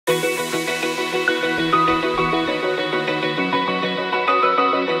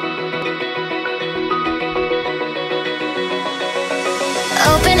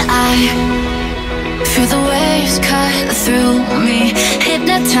high. Feel the waves cut through me,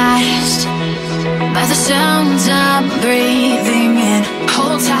 hypnotized by the sounds I'm breathing in.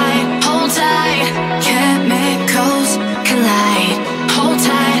 Hold tight, chemicals collide. Hold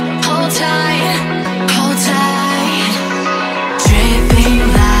tight, hold tight, hold tight. Dripping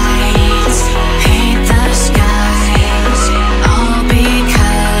lights paint the skies, all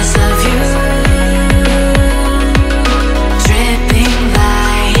because of you. Dripping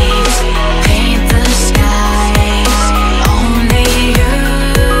lights paint the skies, only you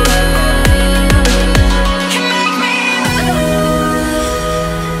can make me move. You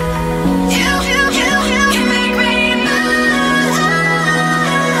can make me move.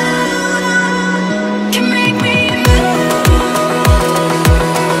 Can make me move.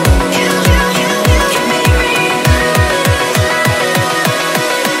 You can make me move.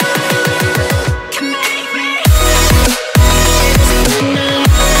 Can make me.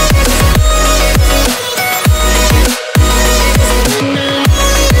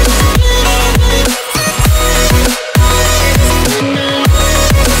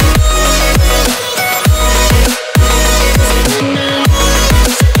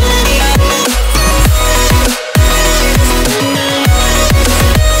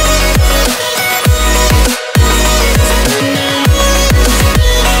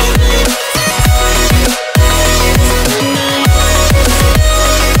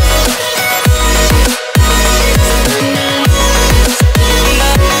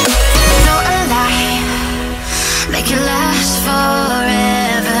 Make it last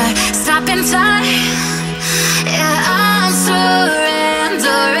forever. Stop in time. Yeah, I'm surrendering.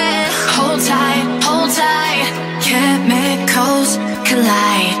 Hold tight, chemicals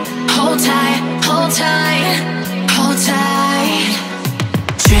collide. Hold tight, hold tight, hold tight.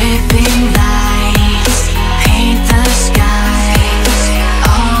 Dripping lights paint the skies,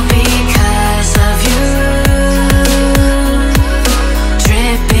 all because of you.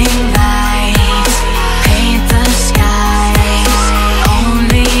 Dripping lights paint the skies,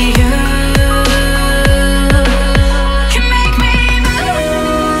 only you can make me move.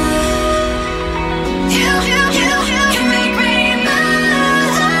 You can make me move.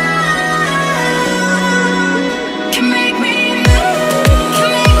 Can make me move. Can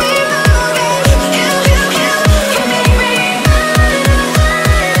make me move. You can make me move.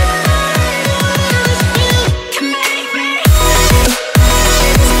 Can make me.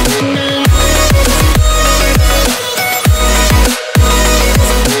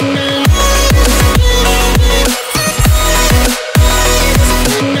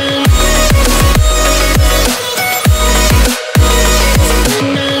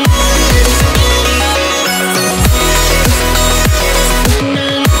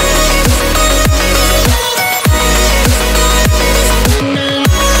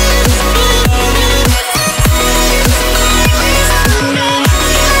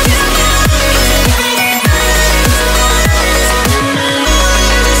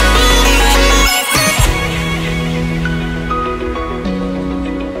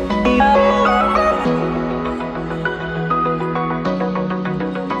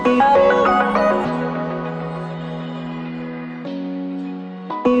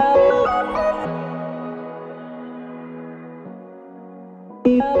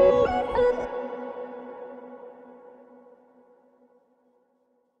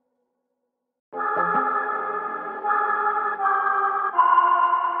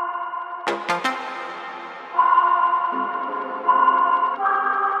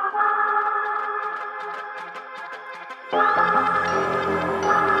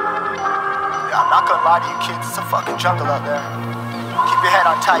 I'm not gonna lie to you kids, it's a fucking jungle out there. Keep your head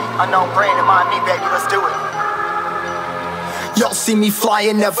on tight, unknown brain and mind me, baby, let's do it. Y'all see me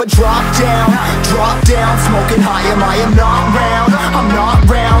flying, never drop down, smoking high, I am not round, I'm not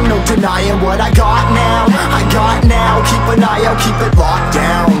round, no denying what I got now, keep an eye out, keep it locked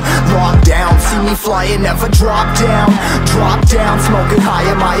down, see me flying, never drop down, smoking high,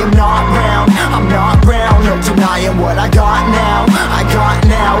 I am not round, I'm not round, no denying what I got now,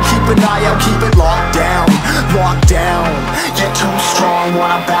 keep an eye out, keep it locked down, you're too strong,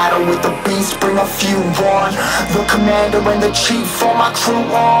 wanna battle with the beast, bring a few on, the commander and the chief, all my crew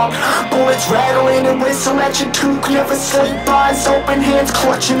on, bullets rattling and whistle at your toque, never sleep, eyes open, hands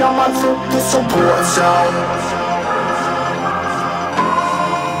clutching on my loop, it's a war zone.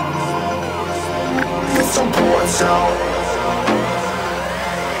 It's a war zone.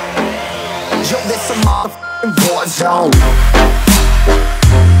 Yo, this a motherfucking war zone.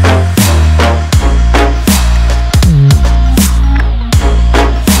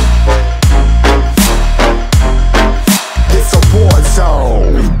 It's a war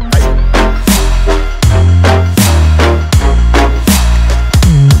zone.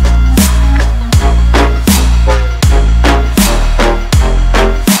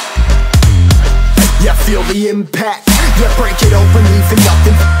 impact. Yeah, break it open, leaving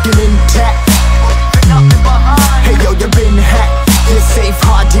nothing f***ing intact. Hey yo, you been hacked. You're safe,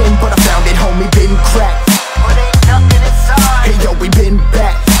 hardened, but I found it, homie, been cracked. Hey yo, we been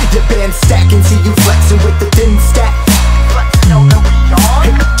back. Your band stacking, see you flexing with the thin stack.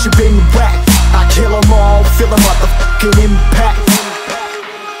 Hey, you been whacked. I kill 'em all, feel a motherfucking impact.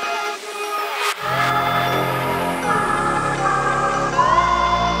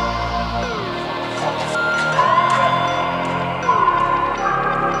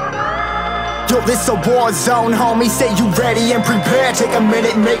 Yo, this a war zone, homie, say you ready and prepared. Take a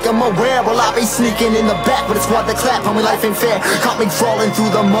minute, make them aware. Well, I be sneaking in the back, but it's what the clap, homie, life ain't fair. Caught me crawling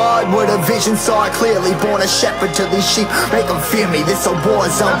through the mud, where the vision saw it clearly. Born a shepherd to these sheep, make them fear me. This a war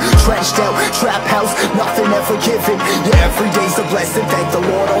zone, trashed out, trap house, nothing ever given. Yeah, every day's a blessing, thank the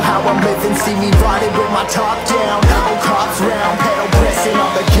Lord, oh how I'm living. See me riding with my top down, oh cops round, pedal pressing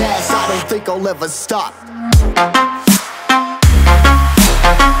on the gas. I don't think I'll ever stop.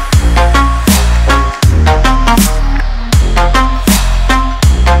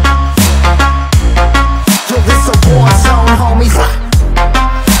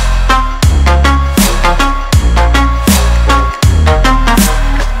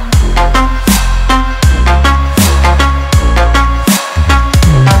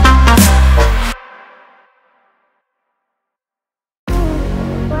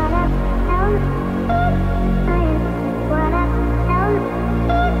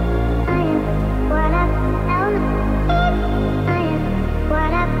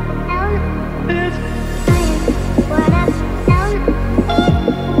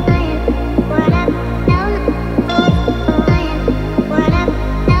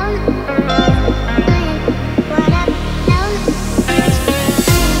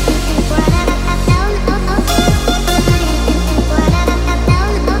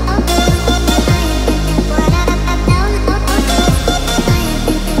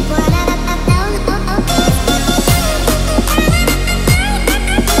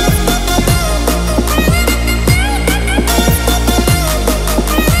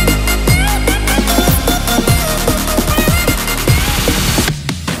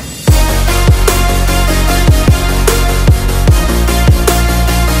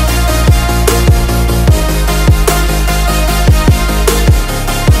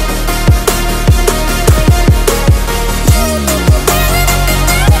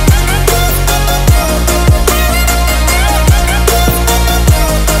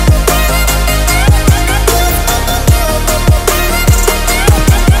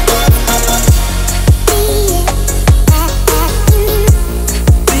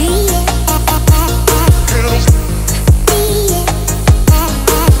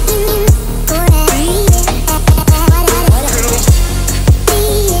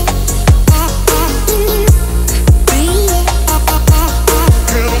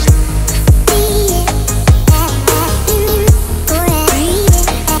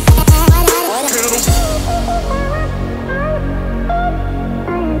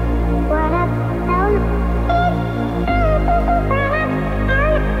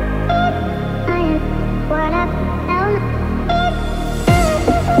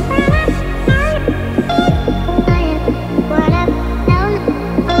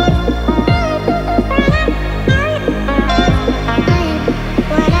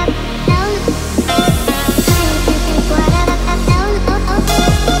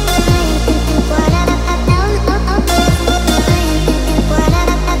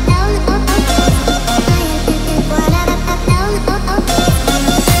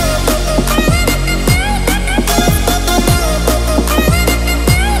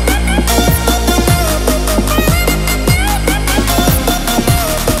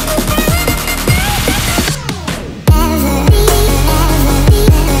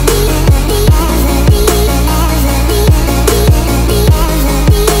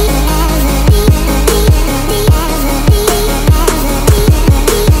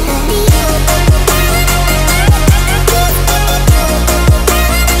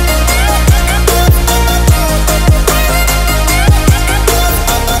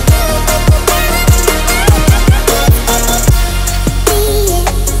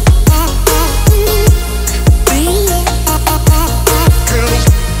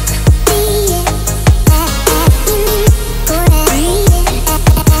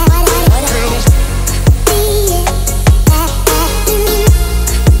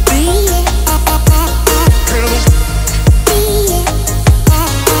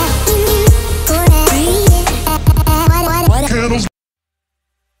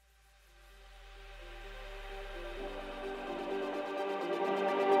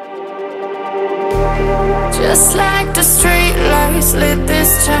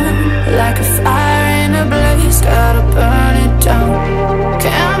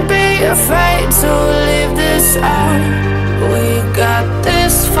 afraid to leave this out. We got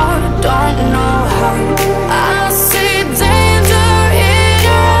this far, don't know how. I see danger in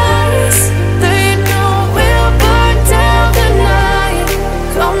your eyes. They know we'll burn down the night.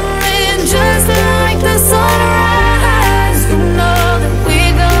 Coming just like the sunrise. You know that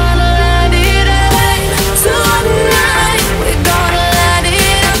we're gonna let it rain tonight. We're gonna let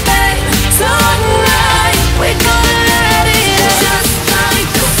it rain tonight. We're gonna let it just like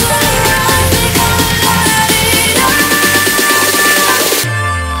the sunrise. We're gonna let it now.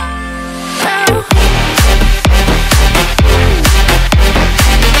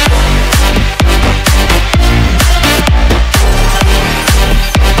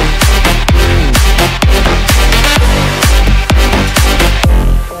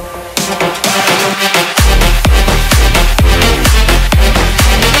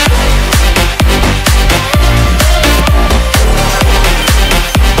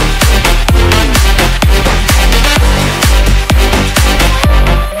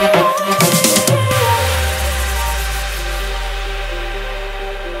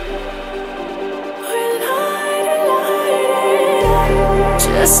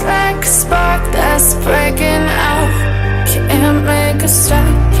 Just like a spark that's breaking